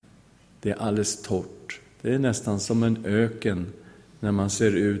Det är alldeles torrt. Det är nästan som en öken när man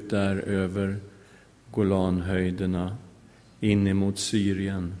ser ut där över Golanhöjderna in emot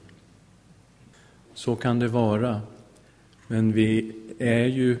Syrien. Så kan det vara. Men vi är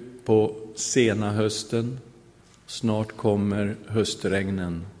ju på sena hösten. Snart kommer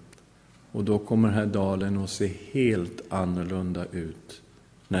höstregnen. Och då kommer den här dalen att se helt annorlunda ut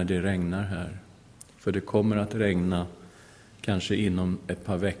när det regnar här. För det kommer att regna kanske inom ett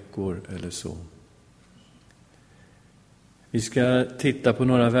par veckor eller så. Vi ska titta på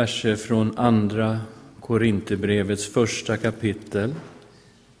några verser från andra Korinthierbrevets första kapitel.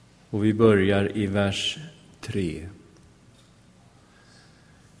 Och vi börjar i vers 3.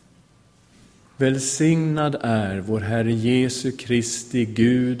 Välsignad är vår Herre Jesu Kristi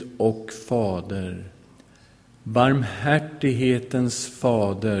Gud och Fader, barmhärtighetens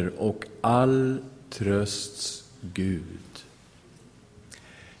Fader och all trösts Gud.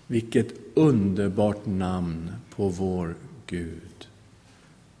 Vilket underbart namn på vår Gud.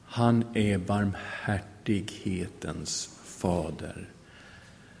 Han är barmhärtighetens Fader.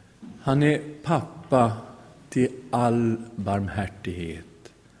 Han är pappa till all barmhärtighet.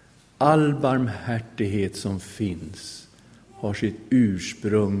 All barmhärtighet som finns har sitt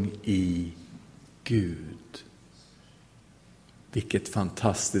ursprung i Gud. Vilket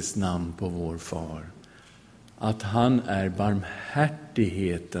fantastiskt namn på vår far. Att han är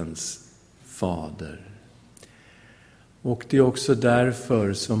barmhärtighetens Fader. Och det är också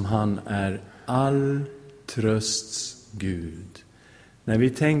därför som han är all trösts Gud. När vi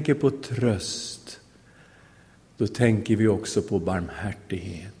tänker på tröst, då tänker vi också på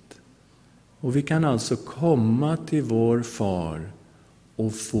barmhärtighet. Och vi kan alltså komma till vår far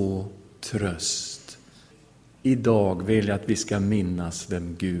och få tröst. Idag vill jag att vi ska minnas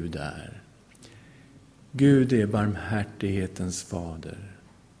vem Gud är. Gud är barmhärtighetens Fader.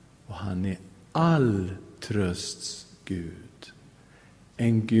 Och han är all trösts Gud.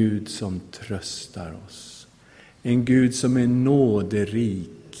 En Gud som tröstar oss. En Gud som är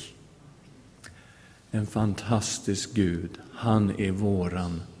nåderik. En fantastisk Gud. Han är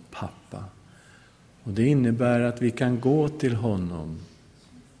våran pappa. Och det innebär att vi kan gå till honom.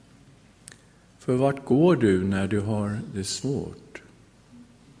 För vart går du när du har det svårt?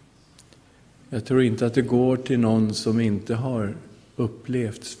 Jag tror inte att det går till någon som inte har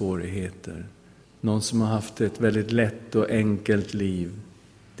upplevt svårigheter. Någon som har haft ett väldigt lätt och enkelt liv.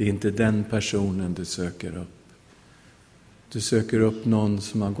 Det är inte den personen du söker upp. Du söker upp någon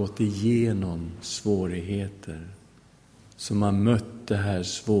som har gått igenom svårigheter. Som har mött det här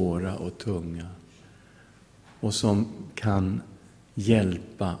svåra och tunga. Och som kan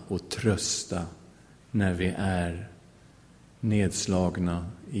hjälpa och trösta när vi är nedslagna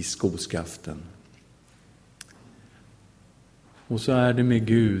i skoskaften. Och så är det med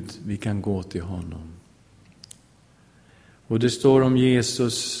Gud, vi kan gå till honom. Och det står om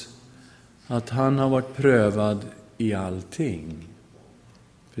Jesus att han har varit prövad i allting,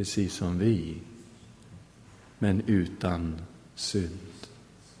 precis som vi, men utan synd.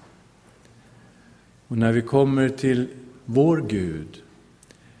 Och när vi kommer till vår Gud,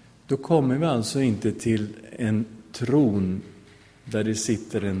 då kommer vi alltså inte till en tron där det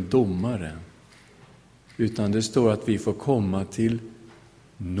sitter en domare. Utan det står att vi får komma till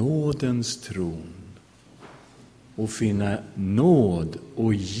nådens tron och finna nåd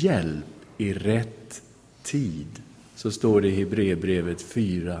och hjälp i rätt tid. Så står det i Hebreerbrevet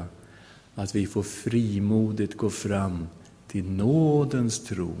 4 att vi får frimodigt gå fram till nådens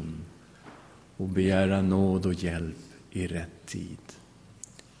tron och begära nåd och hjälp i rätt tid.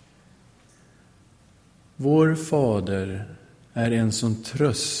 Vår Fader är en som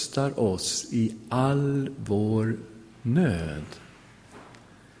tröstar oss i all vår nöd.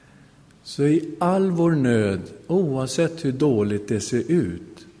 Så i all vår nöd, oavsett hur dåligt det ser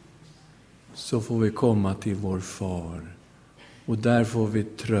ut, så får vi komma till vår far. Och där får vi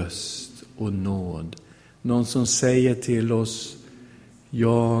tröst och nåd. Någon som säger till oss: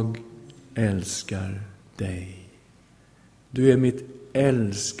 jag älskar dig. Du är mitt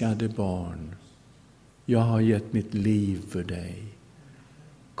älskade barn. Jag har gett mitt liv för dig.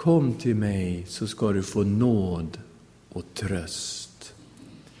 Kom till mig så ska du få nåd och tröst.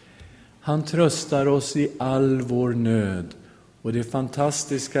 Han tröstar oss i all vår nöd. Och det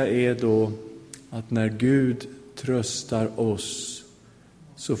fantastiska är då att när Gud tröstar oss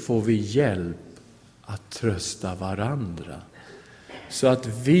så får vi hjälp att trösta varandra. Så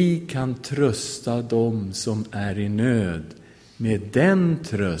att vi kan trösta dem som är i nöd med den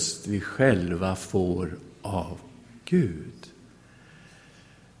tröst vi själva får av Gud.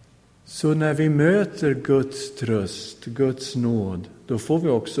 Så när vi möter Guds tröst, Guds nåd, då får vi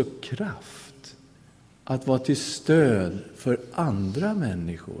också kraft att vara till stöd för andra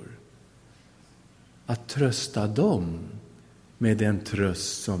människor. Att trösta dem med den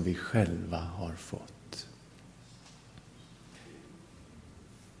tröst som vi själva har fått.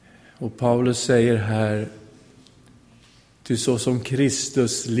 Och Paulus säger här, ty så som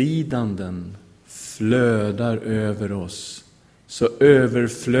Kristus lidanden flödar över oss, så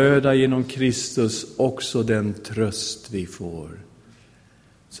överflödar genom Kristus också den tröst vi får.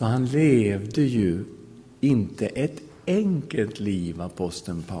 Så han levde ju inte ett enkelt liv,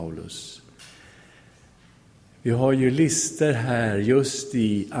 aposteln Paulus. Vi har ju lister här just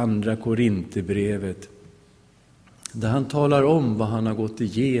i andra Korinthierbrevet där han talar om vad han har gått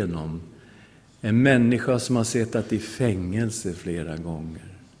igenom. En människa som har suttit i fängelse flera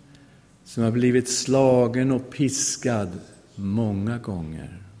gånger. Som har blivit slagen och piskad många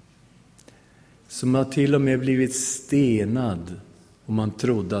gånger. Som har till och med blivit stenad och man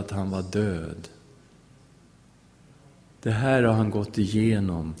trodde att han var död. Det här har han gått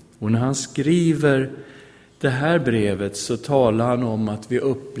igenom. Och när han skriver det här brevet så talar han om att vi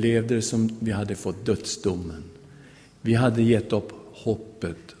upplevde det som vi hade fått dödsdomen. Vi hade gett upp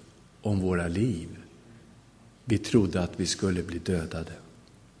hoppet om våra liv. Vi trodde att vi skulle bli dödade.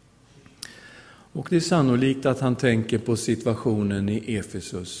 Och det är sannolikt att han tänker på situationen i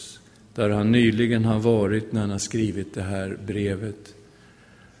Efesus, där han nyligen har varit när han har skrivit det här brevet.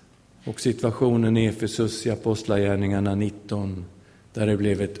 Och situationen i Efesus i Apostlagärningarna 19, där det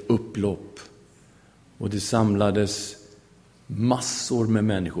blev ett upplopp. Och det samlades massor med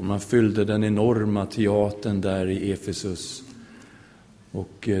människor. Man fyllde den enorma teatern där i Efesus.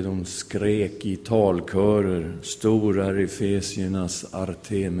 Och de skrek i talkörer, stora Efesiernas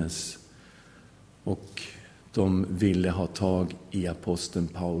Artemis. Och de ville ha tag i aposteln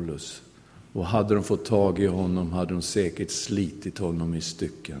Paulus. Och hade de fått tag i honom hade de säkert slitit honom i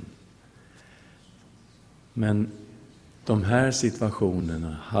stycken. Men de här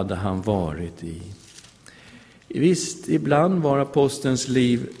situationerna hade han varit i. Visst, ibland var apostelns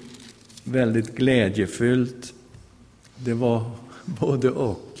liv väldigt glädjefyllt. Det var både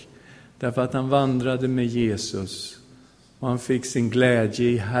och. Därför att han vandrade med Jesus. Och han fick sin glädje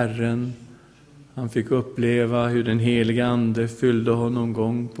i Herren. Han fick uppleva hur den heliga ande fyllde honom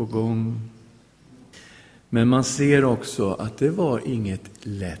gång på gång. Men man ser också att det var inget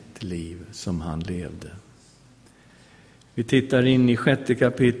lätt liv som han levde. Vi tittar in i 6:e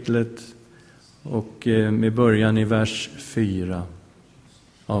kapitlet och med början i vers 4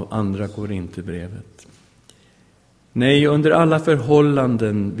 av andra Korinthierbrevet. Nej, under alla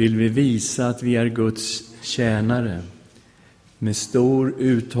förhållanden vill vi visa att vi är Guds tjänare med stor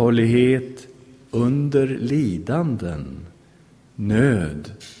uthållighet under lidanden,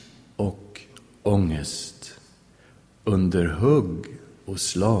 nöd och ångest, under hugg och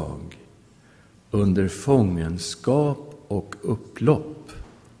slag, under fångenskap och upplopp,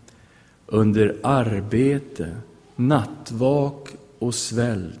 under arbete, nattvak och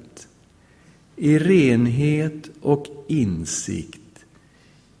svält, i renhet och insikt,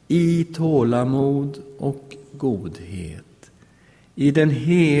 i tålamod och godhet, i den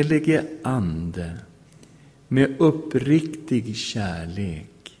helige ande, med uppriktig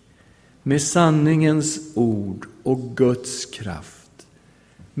kärlek, med sanningens ord och Guds kraft,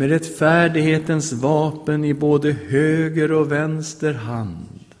 med rättfärdighetens vapen i både höger och vänster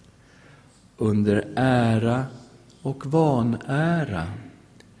hand, under ära och vanära,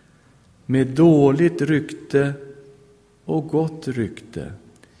 med dåligt rykte och gott rykte.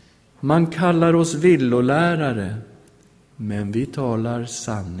 Man kallar oss villolärare, men vi talar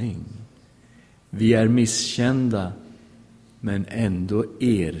sanning. Vi är misskända, men ändå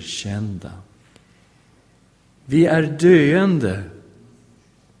erkända. Vi är döende,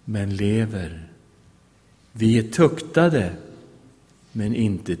 men lever. Vi är tuktade, men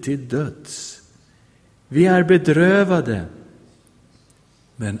inte till döds. Vi är bedrövade,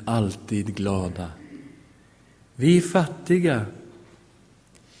 men alltid glada. Vi är fattiga,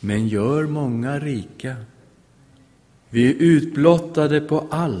 men gör många rika. Vi är utblottade på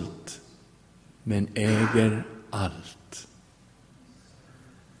allt, men äger allt.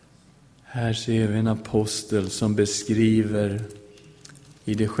 Här ser vi en apostel som beskriver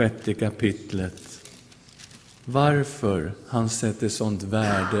i det 6:e kapitlet varför han sätter sånt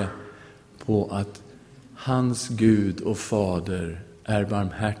värde på att hans Gud och fader är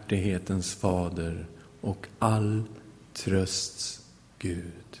barmhärtighetens fader och all trösts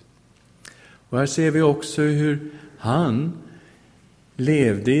Gud. Och här ser vi också hur han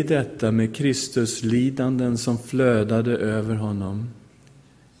levde i detta med Kristus lidanden som flödade över honom.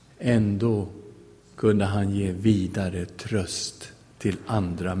 Ändå kunde han ge vidare tröst till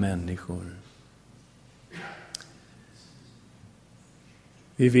andra människor.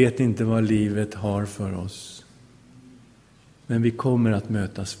 Vi vet inte vad livet har för oss, men vi kommer att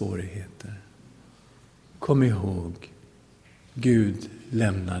möta svårigheter. Kom ihåg, Gud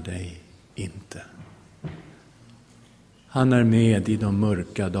lämnar dig inte. Han är med i de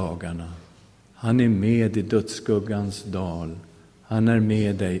mörka dagarna. Han är med i dödsskuggans dal. Han är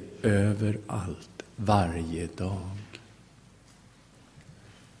med dig överallt, varje dag.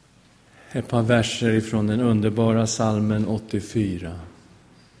 Ett par verser ifrån den underbara psalmen 84.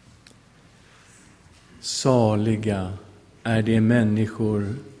 Saliga är de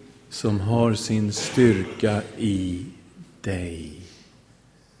människor som har sin styrka i dig.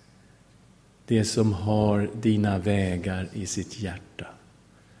 Det som har dina vägar i sitt hjärta.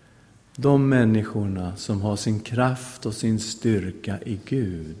 De människorna som har sin kraft och sin styrka i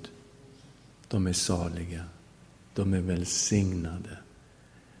Gud, de är saliga, de är välsignade.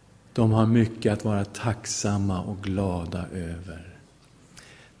 De har mycket att vara tacksamma och glada över.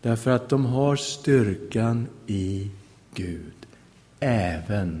 Därför att de har styrkan i Gud,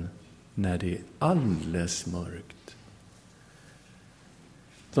 även när det är alldeles mörkt.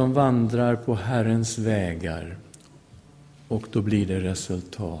 De vandrar på Herrens vägar och då blir det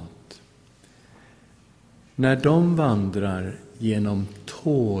resultat. När de vandrar genom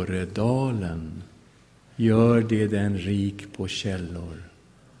Tåredalen gör det den rik på källor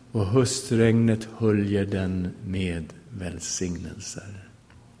och höstregnet höljer den med välsignelser.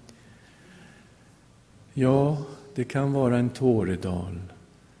 Ja, det kan vara en tåredal,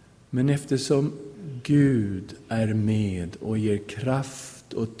 men eftersom Gud är med och ger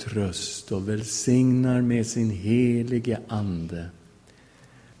kraft och tröst och välsignar med sin helige ande,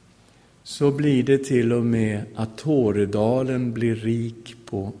 så blir det till och med att Tåredalen blir rik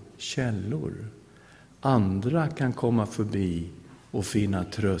på källor. Andra kan komma förbi och finna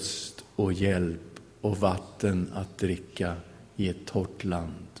tröst och hjälp och vatten att dricka i ett torrt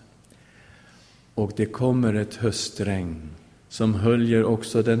land. Och det kommer ett höstregn som höljer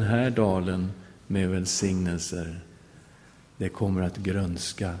också den här dalen med välsignelser. Det kommer att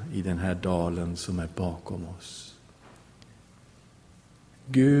grönska i den här dalen som är bakom oss.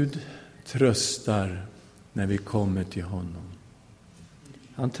 Gud tröstar när vi kommer till honom.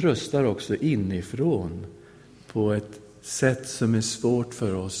 Han tröstar också inifrån på ett sätt som är svårt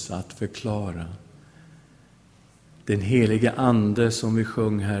för oss att förklara. Den heliga ande som vi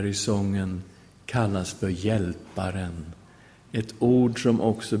sjöng här i sången kallas för hjälparen. Ett ord som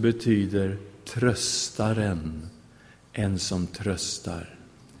också betyder tröstaren, en som tröstar.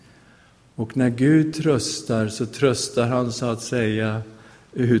 Och när Gud tröstar så tröstar han så att säga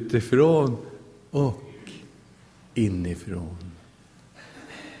utifrån och inifrån.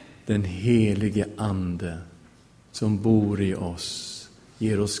 Den helige ande som bor i oss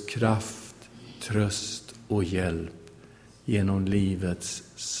ger oss kraft, tröst och hjälp genom livets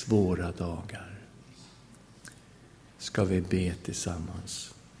svåra dagar. Ska vi be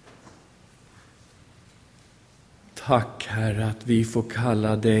tillsammans. Tack, Herre, att vi får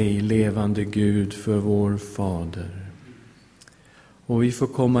kalla dig, levande Gud, för vår Fader. Och vi får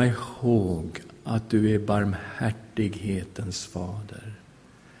komma ihåg att du är barmhärtighetens Fader.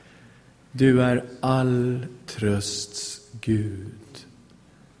 Du är all trösts Gud.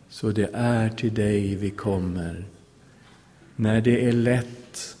 Så det är till dig vi kommer. När det är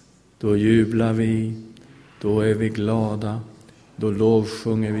lätt, då jublar vi, då är vi glada, då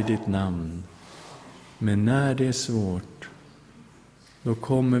lovsjunger vi ditt namn. Men när det är svårt, då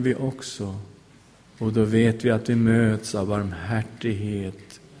kommer vi också, och då vet vi att vi möts av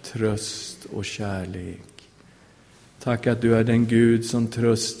barmhärtighet, tröst och kärlek. Tack att du är den Gud som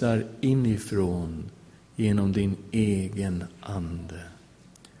tröstar inifrån genom din egen ande.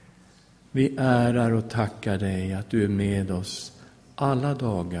 Vi ärar och tackar dig att du är med oss alla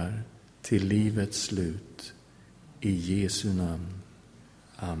dagar till livets slut. I Jesu namn.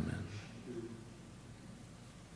 Amen.